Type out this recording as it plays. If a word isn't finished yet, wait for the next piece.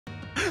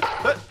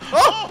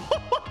Oh!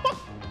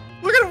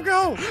 Look at him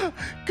go!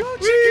 Go,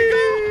 chicken,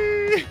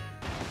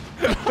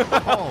 go!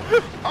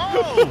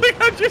 Oh! Look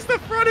how just the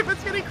front of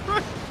it's getting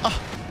crushed.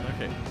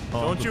 Okay.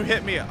 Don't you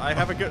hit me. I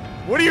have a good...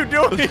 What are you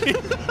doing?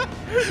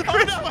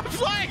 Oh no, I'm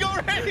flying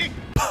already!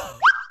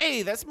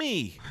 Hey, that's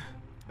me.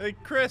 Hey,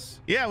 Chris.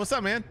 Yeah, what's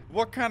up, man?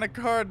 What kind of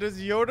car does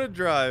Yoda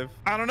drive?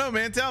 I don't know,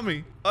 man. Tell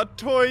me. A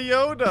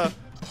Toyota.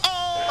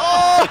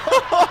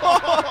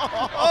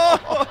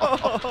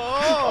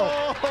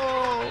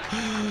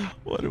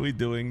 What are we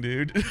doing,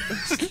 dude?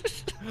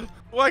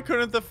 Why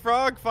couldn't the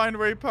frog find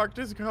where he parked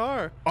his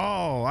car?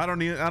 Oh, I don't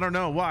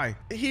know why.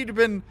 He'd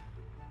been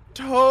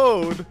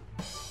towed.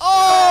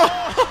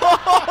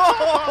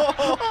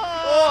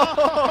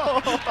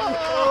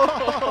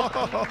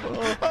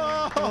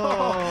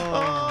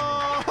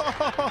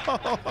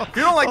 If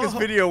you don't like this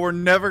video, we're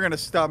never gonna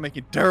stop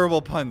making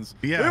terrible puns.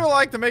 Yeah. We would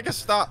like to make us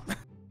stop.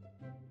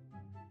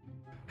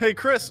 Hey,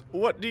 Chris,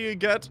 what do you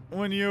get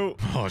when you...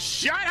 Oh,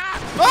 shut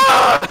up!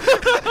 Ah!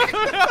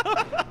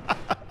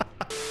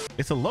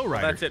 It's a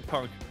lowrider. That's it,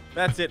 punk.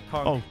 That's it,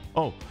 punk.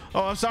 Oh,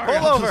 I'm sorry.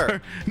 Pull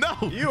over. No.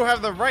 You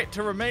have the right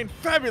to remain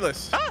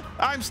fabulous. Ah,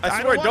 I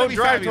swear, don't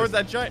drive towards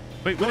that giant...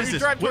 Wait, what is this?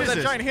 Drive What towards is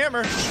that this? giant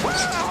hammer.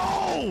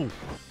 Whoa!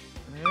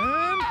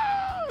 And...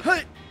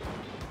 Hey!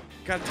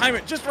 Gotta time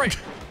it just right.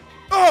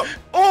 Oh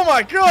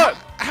my God!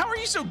 How are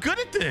you so good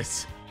at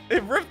this?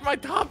 It ripped my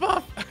top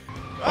off.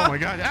 Oh my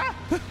God! Ah!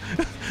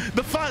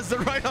 The fuzz, they're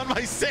right on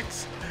my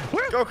 6.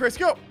 Where? Go, Chris,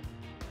 go!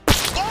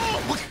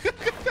 Oh!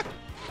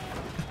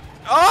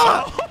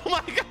 Oh! Oh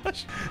my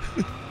gosh!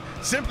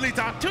 Simply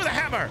talk to the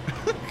hammer.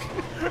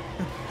 Oh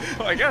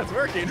my God, it's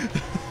working.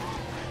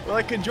 We're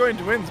like conjoined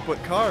twins,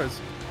 but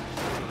cars.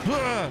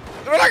 We're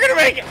not gonna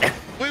make it.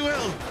 We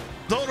will.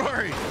 Don't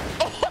worry.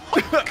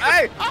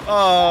 Hey!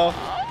 Oh,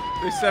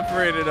 they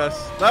separated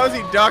us.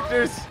 Lousy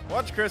doctors.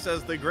 Watch Chris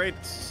as the great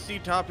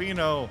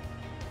C-Topino.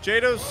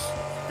 Jado's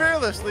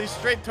fearlessly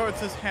straight towards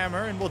his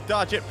hammer and will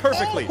dodge it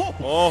perfectly.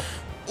 Oh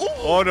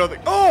no!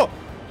 Oh!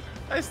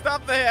 I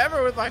stopped the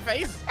hammer with my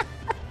face.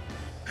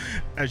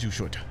 As you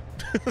should.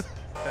 You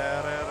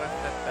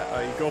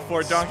go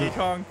for it, Donkey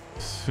Kong.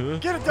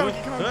 Get it,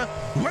 Donkey Kong.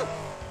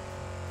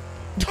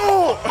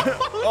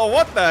 Oh,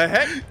 what the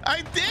heck?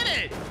 I did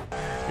it.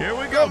 Here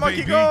we Go, go, monkey,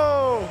 baby.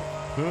 go.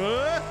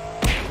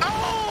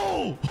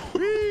 Oh!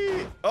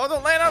 Whee. Oh,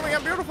 don't land on me.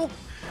 I'm beautiful.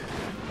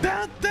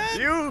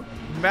 You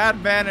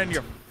madman and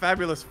your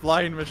fabulous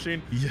flying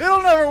machine. Yeah.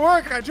 It'll never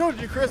work. I told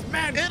you, Chris.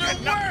 Man, it'll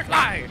work.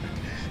 Fly.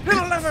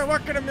 It'll never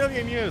work in a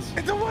million years.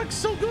 It'll work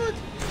so good.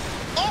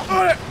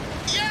 Oh,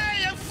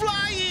 yay, I'm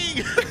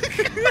flying.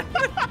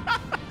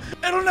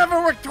 It'll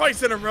never work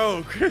twice in a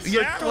row, Chris.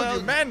 Yeah, I told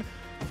you, man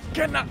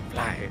cannot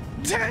fly.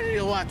 Tell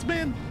you what,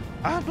 man.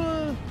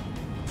 I'm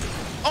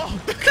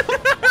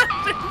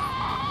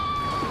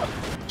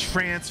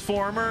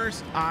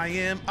Transformers, I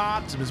am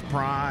Optimus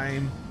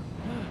Prime.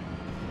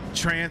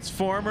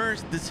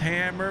 Transformers, this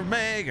hammer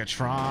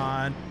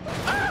Megatron.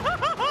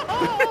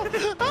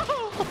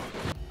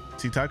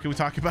 See, Todd, can we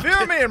talk about Fear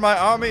this? me and my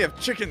army of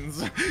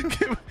chickens.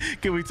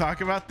 Can we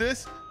talk about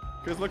this?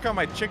 Because look how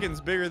my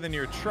chicken's bigger than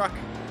your truck.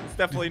 It's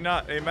definitely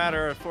not a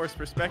matter of forced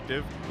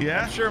perspective.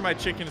 Yeah? I'm sure my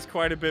chicken is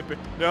quite a bit big.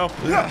 No.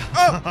 No.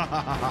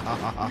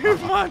 Oh! You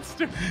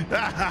monster.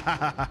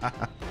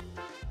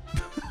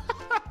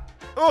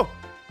 Oh!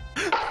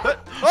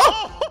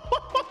 Oh!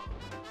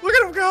 Look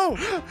at him go!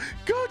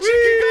 Go,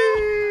 chicken,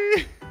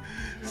 go!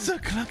 Sir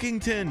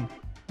Cluckington,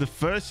 the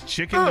first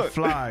chicken to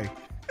fly.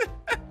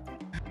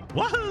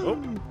 Whoa! Oh.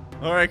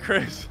 All right,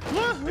 Chris.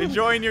 Whoa.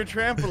 Enjoying your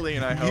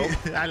trampoline, I hope.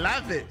 I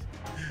love it.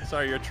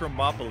 Sorry, your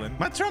trombopoline.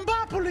 My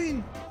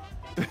trombopoline.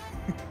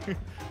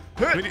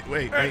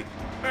 Wait.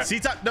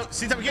 C-Top, no,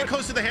 C-Top, we get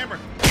close to the hammer.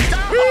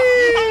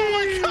 Oh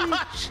my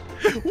gosh!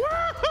 Woo!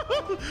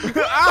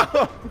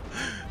 Ow!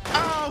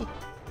 Ow!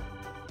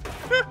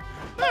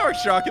 That worked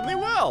shockingly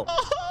well.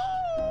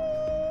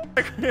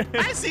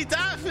 Hi,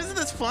 C-Top, isn't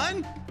this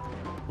fun?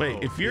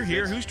 Wait, if you're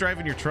here, who's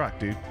driving your truck,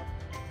 dude?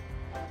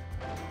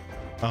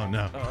 Oh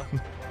no.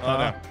 Oh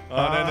no.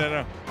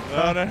 No.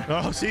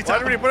 Oh, C-Top. Why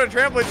did we put a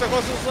trampoline so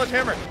close to the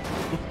sledgehammer?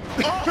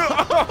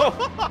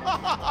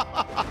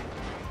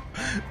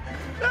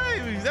 Hey,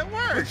 that The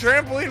worked.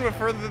 trampoline went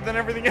further than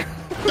everything else.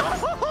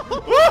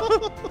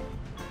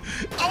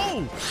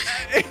 Oh!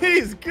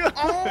 He's good.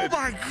 Oh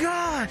my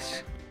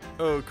gosh!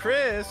 Oh,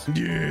 Chris.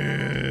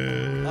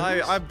 Yes.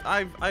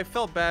 I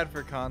felt bad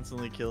for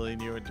constantly killing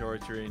you and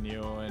torturing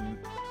you and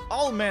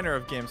all manner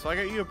of games. So I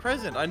got you a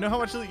present. I know how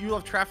much you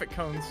love traffic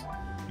cones.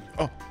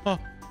 Oh,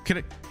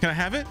 can I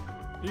have it?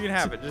 You can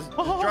have it. Just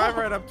drive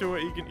right up to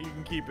it. You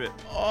can keep it.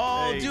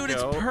 Oh, There you dude,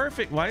 go. it's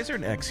perfect. Why is there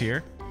an X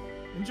here?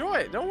 Enjoy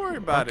it. Don't worry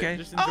about it.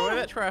 Just enjoy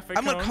that traffic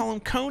I'm cone. gonna call him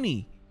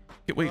Coney.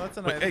 Wait, Well, that's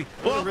a wait, nice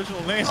hey,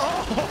 original name.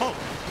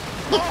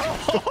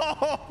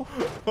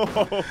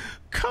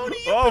 Coney,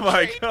 you Oh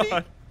my betrayed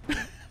God. me.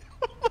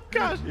 Oh my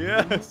gosh.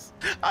 Yes.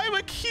 I'm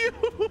a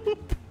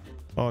cube.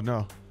 Oh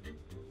no.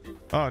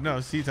 Oh no,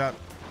 C-Top.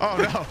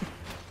 Oh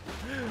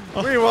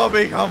no. We will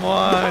become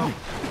one.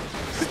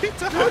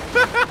 C-Top.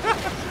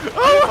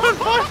 Oh,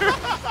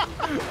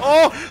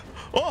 Oh!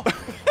 Oh!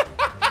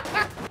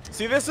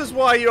 See, this is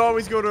why you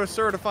always go to a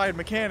certified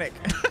mechanic.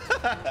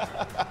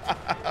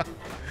 'Cause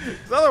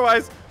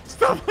otherwise,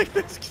 stuff like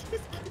this.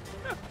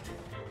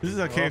 This is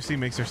how KFC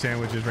makes their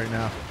sandwiches right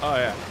now. Oh,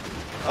 yeah.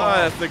 Oh,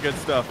 that's the good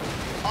stuff.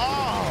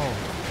 Oh!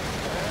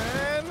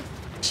 And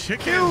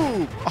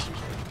Chicken! cube!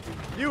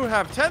 You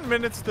have 10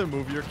 minutes to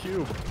move your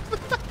cube.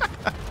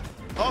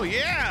 Oh,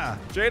 yeah!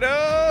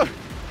 Jado!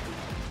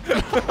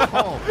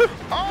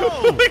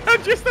 Oh! Look how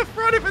just the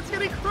front of it's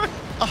getting crushed.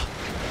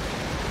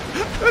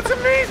 That's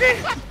amazing!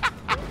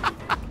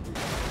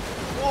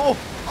 Oh!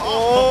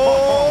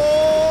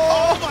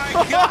 Oh my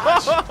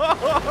gosh!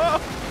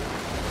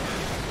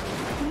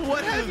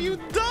 What have you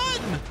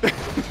done?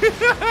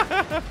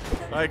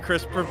 All right,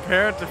 Chris,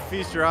 prepare to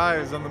feast your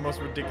eyes on the most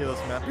ridiculous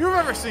map you've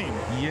ever seen.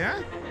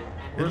 Yeah?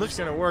 We're just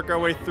gonna work our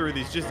way through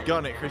these. Just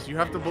gun it, Chris. You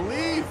have to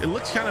believe. It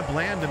looks kind of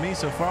bland to me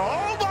so far.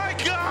 Oh my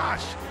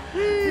gosh!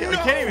 Yeah, No. we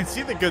can't even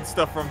see the good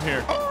stuff from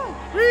here. Oh!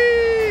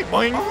 Whee!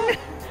 Boing! Oh.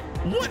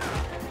 What?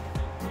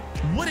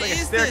 What Like a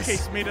is staircase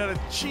this? made out of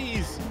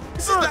cheese.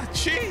 This is not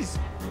cheese.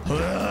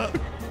 Oh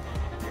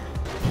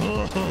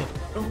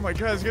my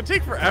god, it's gonna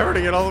take forever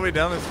to get all the way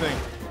down this thing.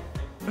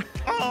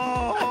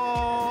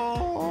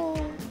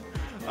 Oh!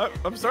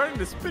 I'm starting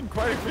to spin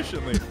quite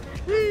efficiently.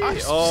 I'm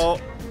Oh,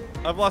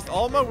 I've lost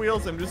all my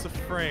wheels. I'm just a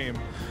frame.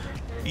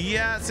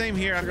 Yeah, same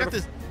here. I've got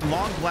this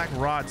long black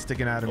rod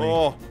sticking out of me.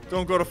 Oh,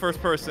 don't go to first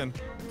person.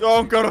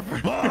 Don't go to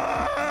first.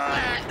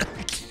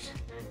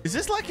 Is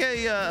this like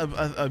a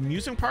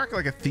amusement park,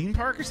 like a theme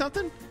park or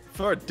something?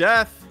 For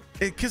death.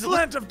 Because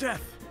Land of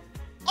death.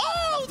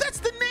 oh, that's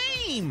the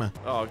name.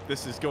 Oh,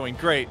 this is going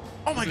great.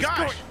 Oh my This is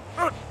gosh.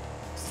 going-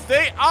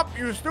 Stay up,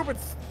 you stupid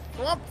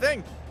swamp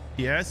thing.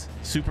 Yes,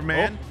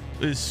 Superman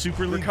is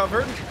superly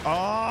Recovered.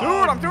 Oh,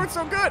 Dude, I'm doing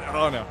so good.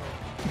 Oh no.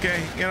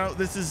 Okay, you know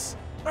this is.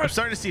 I'm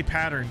starting to see a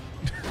pattern.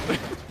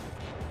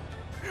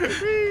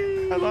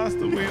 I lost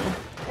the wheel.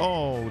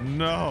 Oh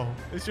no.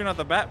 At least you're not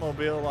the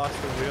Batmobile lost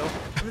the wheel.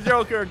 The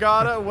Joker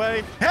got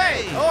away.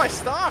 Hey! Oh, I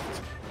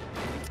stopped.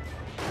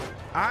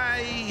 I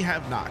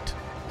have not.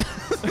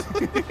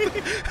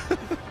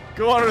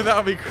 Go on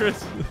without me,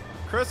 Chris.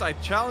 Chris, I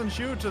challenge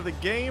you to the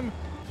game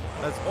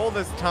that's old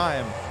as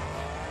time.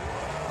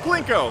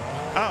 Plinko.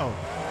 Oh,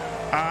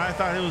 I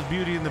thought it was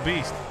Beauty and the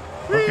Beast.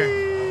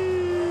 Okay.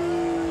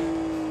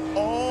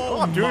 Oh,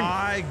 I'm doing-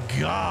 my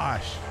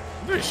gosh.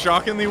 I'm doing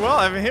shockingly well.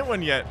 I haven't hit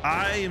one yet.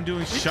 I am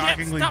doing You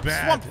shockingly can't stop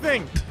bad. Swamp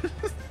Thing.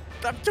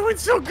 I'm doing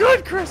so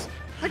good, Chris.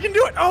 I can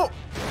do it. Oh,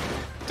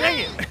 dang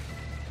it.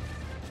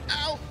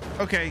 Ow.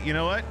 Okay, you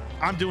know what?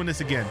 I'm doing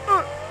this again.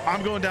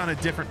 I'm going down a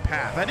different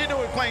path. I didn't know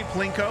we were playing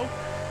Plinko.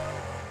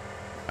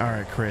 All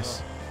right,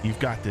 Chris, you've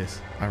got this.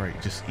 All right,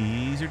 just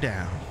ease her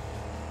down.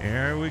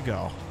 There we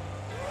go.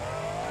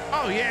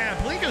 Oh yeah,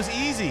 Plinko's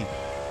easy.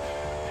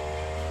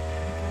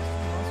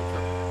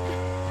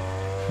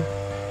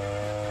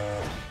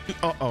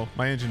 Uh-oh,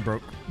 my engine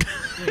broke.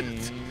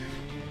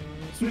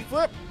 Sweet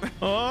flip.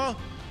 Oh.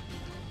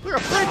 Look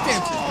at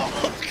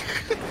breakdancing.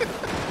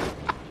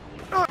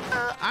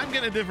 I'm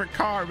getting a different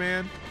car,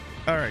 man.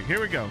 All right,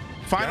 here we go.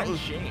 Final.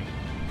 Shame.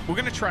 We're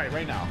gonna try it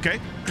right now, okay?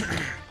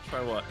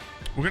 Try what?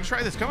 We're gonna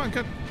try this. Come on,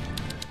 come.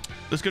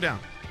 Let's go down.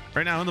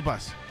 Right now on the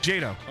bus.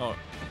 Jado. Oh.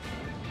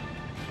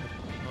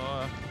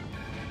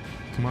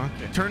 Come on.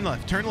 Okay. Turn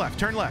left. Turn left.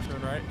 Turn left. Turn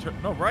right.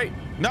 No, right.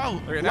 No.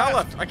 Okay, now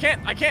left. I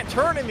can't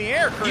turn in the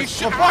air, Chris. You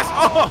should. Oh, bus.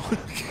 Oh.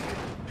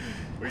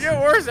 We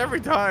get worse every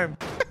time.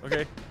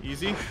 Okay,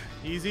 easy,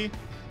 easy.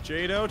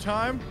 Jado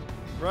time.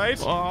 Right.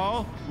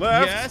 Oh.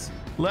 Left. Yes.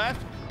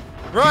 Left.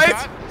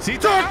 Right. See.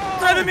 Turn.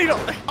 Thread the needle.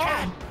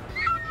 Oh.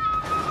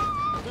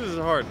 This is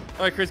hard.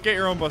 All right, Chris, get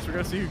your own bus. We're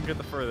gonna see who can get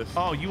the furthest.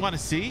 Oh, you want to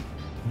see?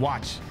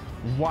 Watch.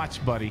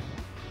 Watch, buddy.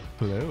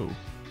 Hello.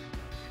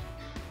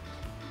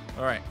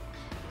 All right.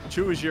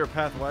 Choose your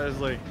path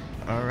wisely.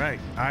 All right.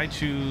 I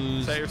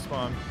choose. Set your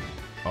spawn.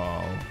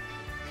 Oh.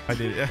 I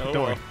did it. Oh,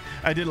 Don't worry.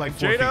 I did like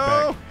 4 feet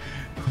Jado. back.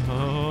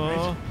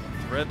 Oh.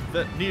 Thread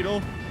the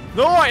needle.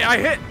 No, I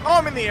hit. Oh,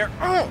 I'm in the air.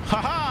 Oh.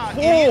 Haha.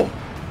 Oh.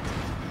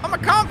 I'm a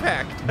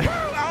compact.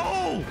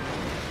 Oh.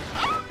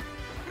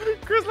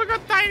 Chris, look how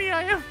tiny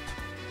I am.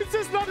 It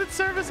says not in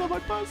service on my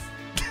bus.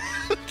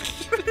 All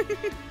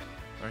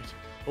right.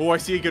 Oh, I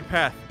see a good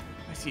path.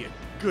 I see a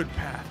good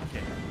path.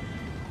 Okay.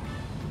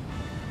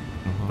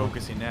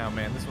 Focusing now,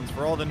 man. This one's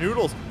for all the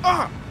noodles.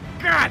 Oh,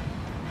 God.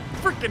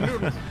 Freaking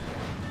noodles.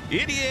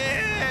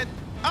 Idiot.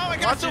 Oh, I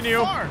got so Watching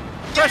you. far.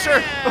 Pressure.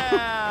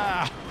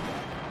 Yeah.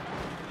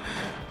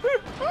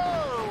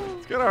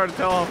 It's kind of hard to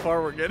tell how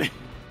far we're getting.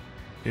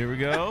 Here we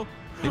go.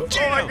 Oh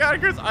my God,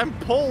 Chris, I'm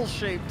pole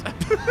shaped.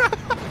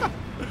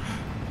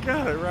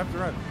 God, I wrapped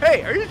around.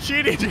 Hey, are you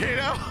cheating?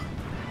 Jado.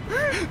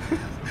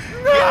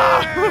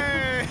 No!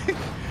 Yay.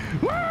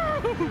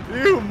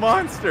 You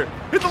monster!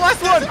 Hit the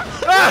last one!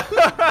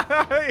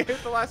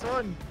 Hit the last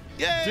one!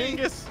 Yay.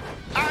 Dingus!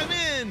 I'm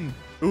in.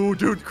 Ooh,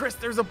 dude, Chris,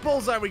 there's a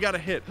bullseye we gotta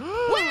hit.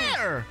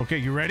 Where? Okay,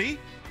 you ready?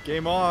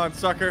 Game on,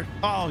 sucker.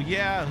 Oh,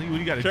 yeah. What do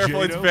you got? A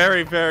Careful, Jado? it's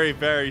very, very,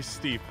 very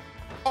steep.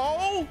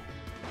 Oh,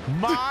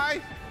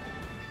 my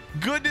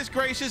Goodness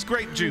gracious,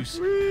 grape juice.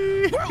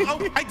 Whee!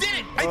 Oh, I did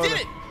it. I did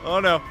it. Oh,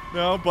 no.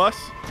 No, bus.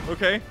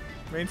 Okay.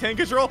 Maintain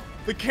control.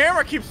 The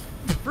camera keeps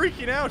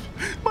freaking out.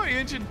 My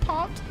engine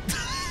popped.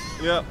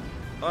 Yep.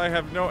 I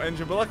have no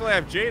engine, but luckily I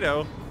have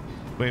Jado.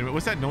 Wait a minute.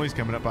 What's that noise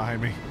coming up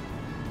behind me?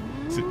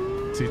 See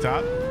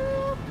top?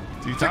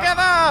 See top?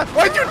 Together!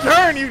 Why'd you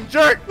turn, you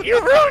jerk? You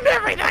ruined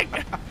everything!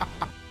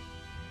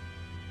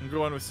 I'm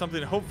going with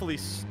something hopefully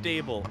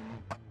stable.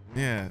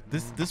 Yeah,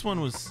 this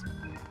one was...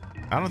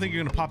 I don't think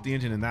you're going to pop the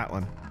engine in that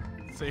one.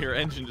 So your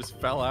engine just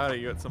fell out of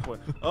you at some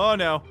point. Oh,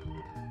 no.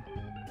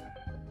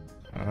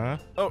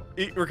 Oh,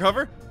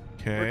 recover?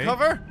 Okay.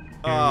 Recover?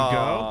 Here we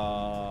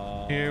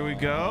go. Here we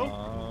go.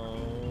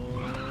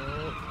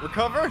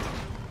 Recover?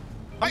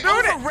 I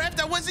over-revved.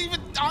 I wasn't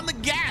even on the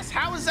gas.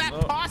 How is that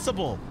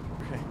possible?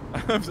 Okay.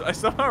 I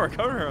somehow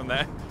recovered from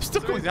that.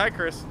 Still going. Hi,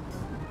 Chris.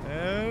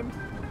 And...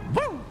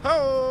 Woo!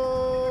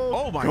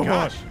 Oh my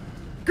gosh.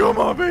 Come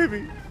on,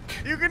 baby.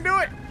 You can do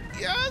it.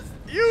 Yes.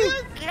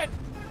 You can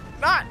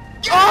not.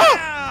 Yeah!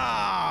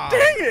 Oh!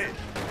 Dang it.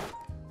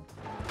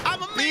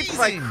 I'm amazing. Beat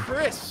by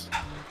Chris.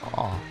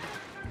 Oh.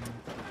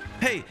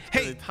 Hey.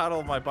 The title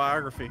of my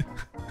biography.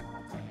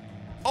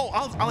 Oh,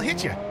 I'll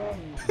hit you.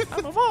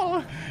 I'm a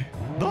ball.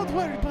 Don't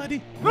worry,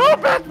 buddy. No,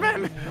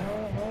 Batman.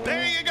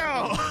 There you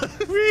go.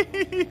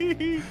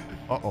 Whee!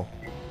 Uh-oh.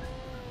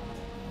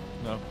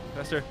 No.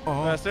 Faster.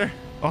 Oh. Faster.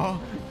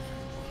 Oh.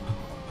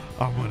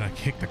 I'm gonna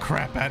kick the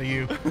crap out of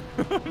you.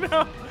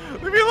 No.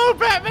 Leave me alone,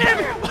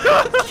 Batman.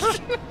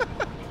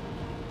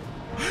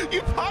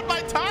 You popped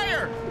my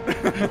tire.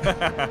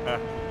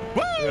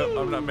 Woo! Yep,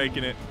 I'm not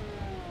making it.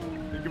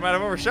 I think you might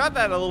have overshot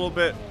that a little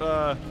bit,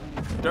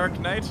 Dark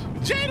Knight.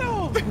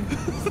 Jado!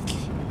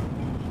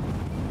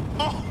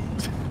 Oh.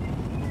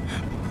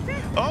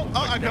 Oh,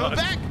 I go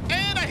back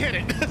and I hit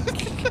it.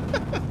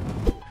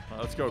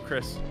 Let's go,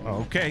 Chris.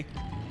 Okay.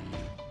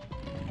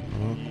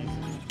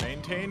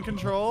 Maintain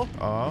control.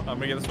 I'm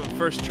gonna get this one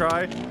first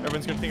try.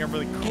 Everyone's gonna think I'm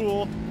really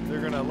cool.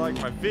 They're gonna like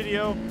my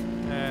video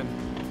and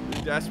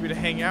ask me to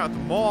hang out at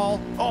the mall.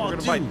 Oh, we're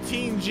gonna buy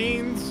teen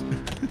jeans.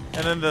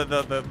 And then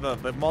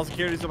the mall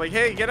security's like,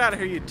 hey, get out of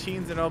here, you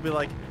teens. And I'll be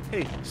like,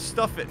 hey,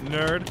 stuff it,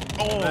 nerd.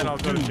 Oh, and then I'll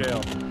go to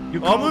jail.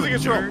 I'm losing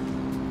control.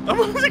 I'm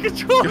losing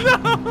control now.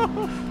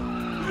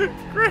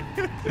 Great.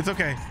 It's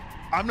okay.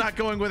 I'm not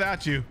going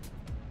without you.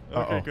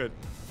 Okay, good.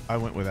 I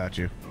went without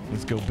you.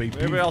 Let's go, baby.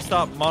 Maybe I'll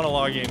stop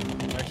monologuing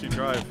and actually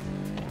drive.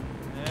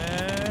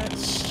 And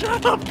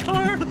shut up,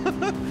 car.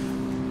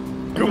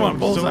 Come on,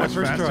 bullseye, so much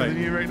first faster try. than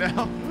you right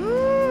now.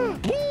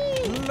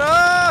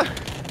 No!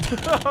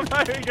 I'm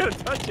not even gonna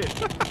touch it.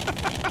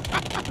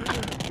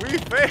 We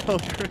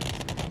failed, Chris.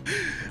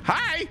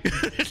 Hi.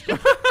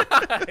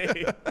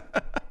 Hi.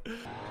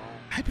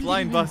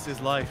 Flying bus is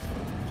life.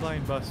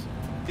 Flying bus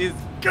is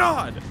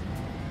God.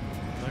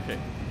 Okay.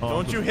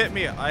 Don't you hit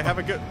me. I have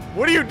a good...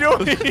 What are you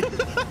doing?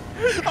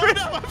 Oh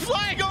no, I'm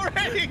flying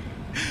already.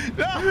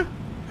 No.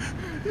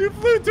 You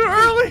flew too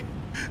early.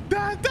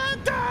 Da, da,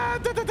 da,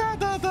 da, da,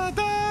 da, da,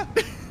 da.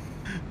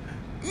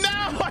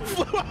 No, I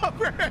flew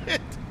over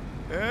it.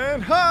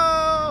 And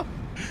ho!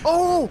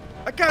 Oh,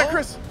 I got it,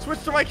 Chris.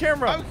 Switch to my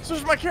camera. Switch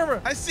to my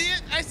camera. I see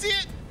it. I see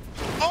it.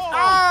 Oh,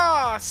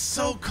 ah,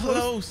 so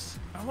close.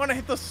 I want to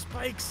hit those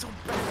spikes so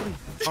badly.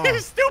 Oh. You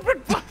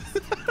stupid bus.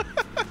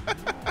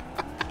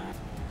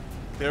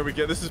 There we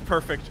go. This is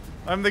perfect.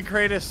 I'm the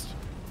greatest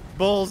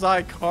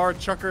bullseye car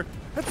chucker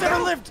that's ever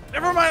lived.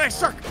 Never mind, I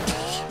suck.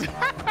 All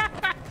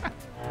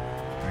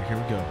right, here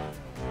we go.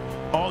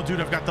 Oh,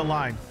 dude, I've got the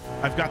line.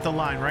 I've got the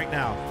line right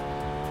now.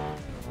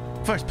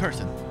 First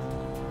person.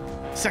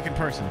 Second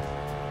person.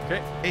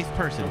 Okay. Eighth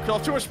person. Don't kill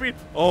off too much speed.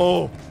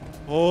 Oh.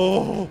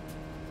 Oh.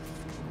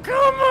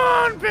 Come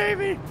on,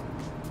 baby.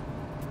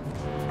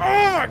 Oh,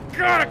 my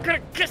God. I could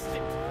have kissed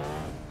it.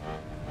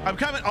 I'm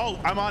coming. Oh,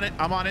 I'm on it.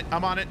 I'm on it.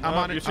 I'm on it. I'm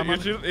on it.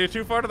 You're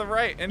too far to the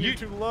right, and you're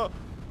too low.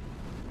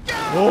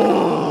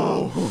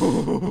 Oh!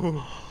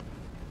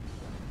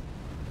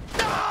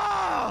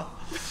 No!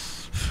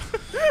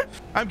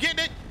 I'm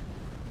getting it.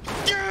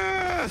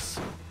 Yes!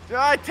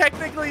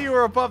 Technically, you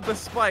were above the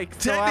spike.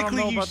 So Technically,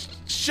 I don't know you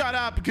shut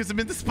up because I'm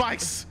in the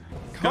spikes.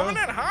 Coming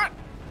in hot.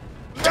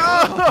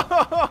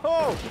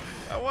 No!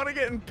 I want to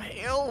get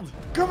impaled.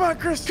 Come on,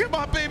 Chris. Come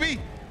on,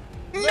 baby.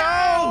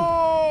 No!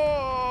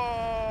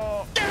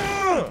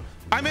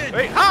 I'm in.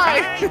 Wait,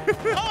 hi!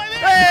 Oh, I'm in!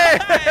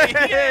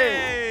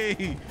 Hey!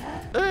 Hey!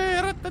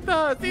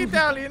 The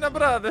Italian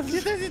brothers.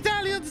 It is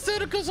Italian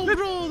circus of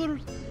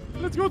brothers.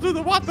 Let's go to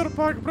the water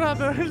park,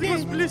 brother.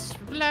 Let's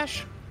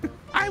splash.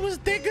 I was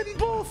taking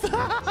both.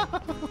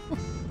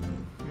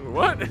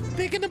 What?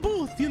 Taking a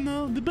booth, you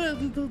know, the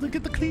bed to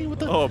get the clean with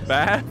the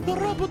bath? the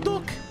rubber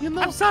duck, you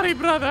know. I'm sorry,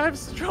 brother. I'm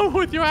struggling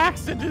with your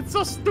accent. It's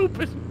so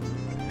stupid.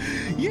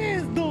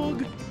 Yes,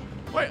 dog.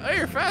 Wait, oh,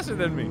 you're faster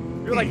than me.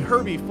 You're like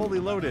Herbie, fully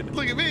loaded.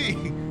 Look at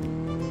me.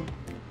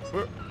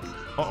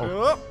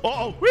 Uh-oh.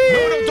 Uh-oh. Whee!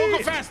 No, don't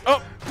go fast.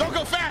 Oh. Don't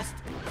go fast.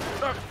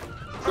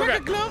 Okay.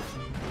 Glove.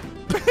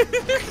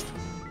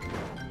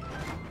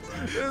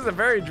 This is a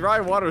very dry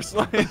water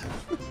slide.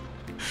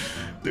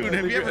 Dude,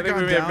 have you ever I think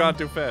gone we may have gone down?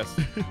 too fast.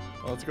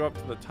 Well, let's go up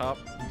to the top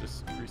and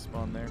just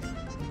respawn there.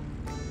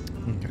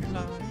 Okay.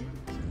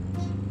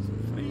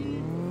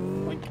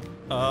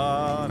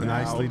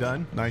 Nicely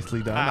done.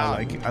 Nicely done. Ow.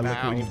 I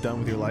like what you've done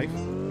with your life.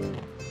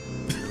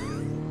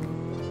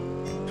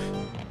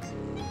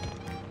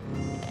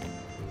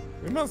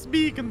 We must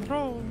be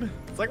controlled.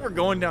 It's like we're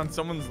going down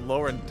someone's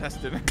lower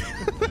intestine.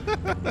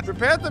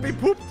 Prepare to be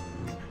pooped.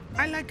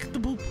 I like the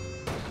boop.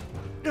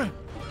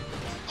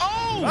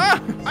 Oh!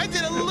 Ah! I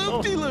did a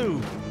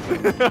loop-de-loop.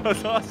 That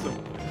was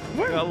awesome.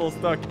 Got a little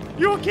stuck.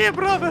 You okay,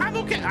 brother? I'm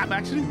okay. I'm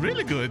actually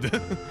really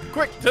good.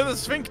 Quick, to the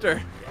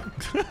sphincter.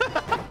 Come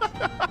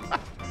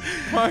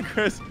on,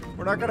 Chris.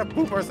 We're not gonna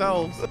poop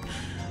ourselves.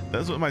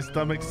 That's what my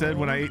stomach said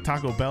when I ate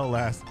Taco Bell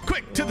last.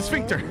 Quick, to the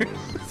sphincter.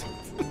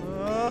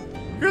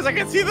 Chris, I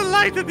can see the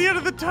light at the end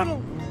of the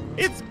tunnel.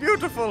 It's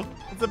beautiful.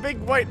 It's a big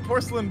white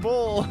porcelain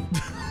bowl.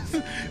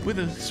 With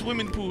a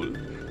swimming pool.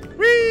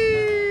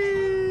 Whee!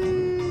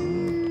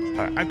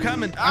 I'm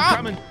coming. I'm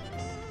coming.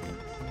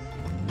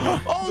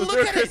 Oh,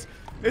 look at it.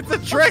 It's a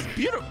trick.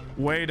 Beautiful.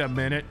 Wait a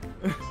minute.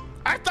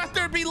 I thought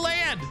there'd be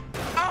land.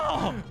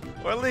 Oh.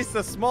 Or at least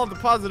a small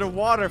deposit of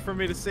water for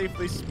me to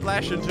safely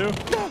splash into.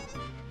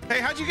 Hey,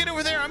 how'd you get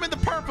over there? I'm in the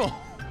purple.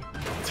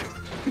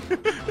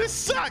 This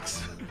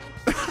sucks.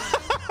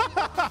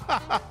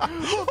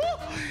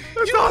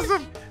 That's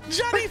awesome.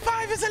 Johnny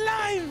 5 is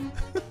alive.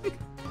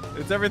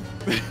 It's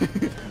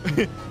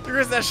everything.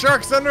 Chris, that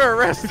shark's under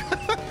arrest.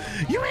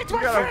 You ate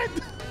my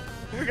friend.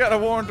 We got a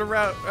warrant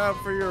out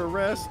for your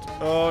arrest.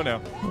 Oh no.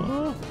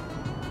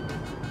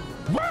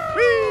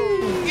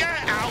 Woo!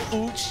 Yeah, ow,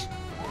 ooch.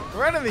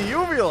 Right in the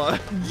uvula.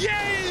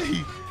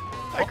 Yay!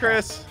 Hi,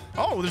 Chris.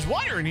 Oh, there's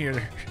water in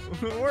here.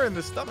 We're in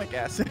the stomach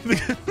acid.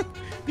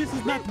 This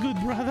is not good,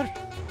 brother.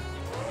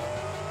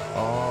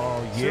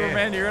 Oh, yeah.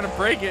 Superman, you're gonna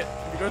break it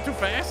if you go too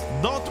fast.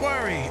 Don't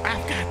worry.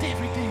 I've got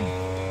everything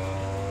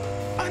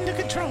under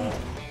control.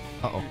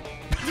 Uh-oh.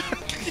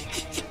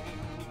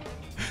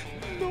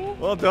 No.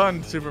 Well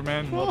done,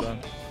 Superman. Well done.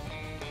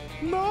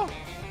 No.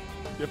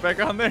 Get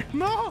back on there.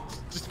 No.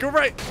 Just go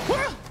right.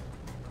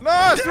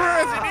 No,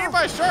 Superman's eaten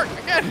by a shark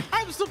again.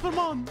 I'm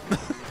Superman.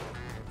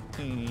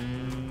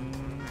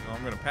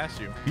 I'm gonna pass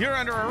you. You're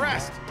under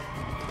arrest.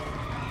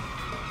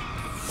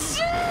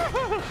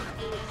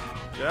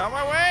 Get out of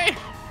my way!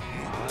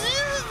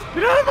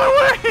 Get out of my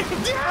way!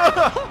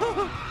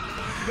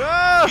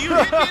 No! You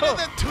hit me with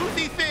the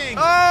toothy thing.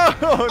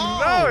 Oh,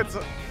 no! It's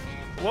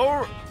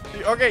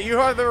okay. You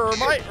have the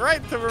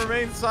right to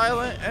remain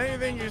silent.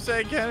 Anything you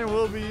say can and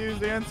will be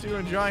used against you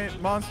in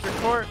giant monster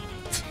court.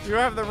 You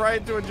have the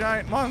right to a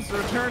giant monster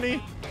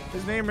attorney.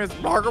 His name is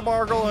Bargle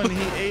Bargle, and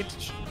he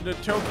ate the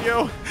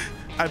Tokyo.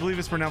 I believe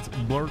it's pronounced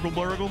blurgle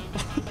blurgle.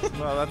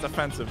 No, that's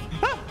offensive.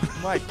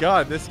 My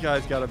God, this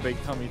guy's got a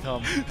big tummy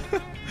tum.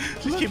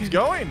 Just keeps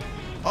going.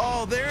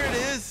 Oh, there it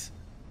is.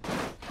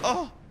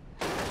 Oh.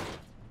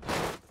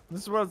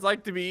 This is what it's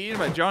like to be eaten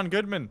by John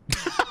Goodman.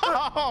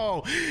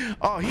 Oh,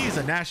 he's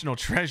a national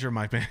treasure,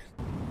 my man.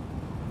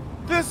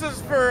 This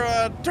is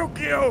for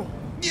Tokyo.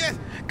 Yes.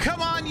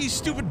 Come on, you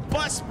stupid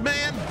bus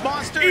man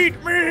monster. Eat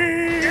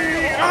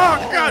me.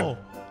 Oh, God.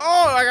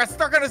 Oh, I got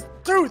stuck on his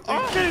tooth.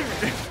 Are you kidding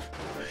me?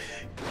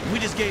 We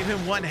just gave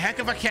him one heck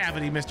of a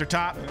cavity, Mr.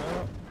 Top.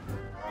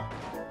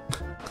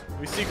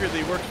 We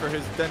secretly worked for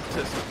his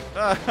dentist.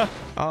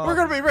 We're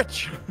gonna be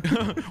rich.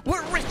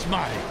 We're rich,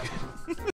 Mike.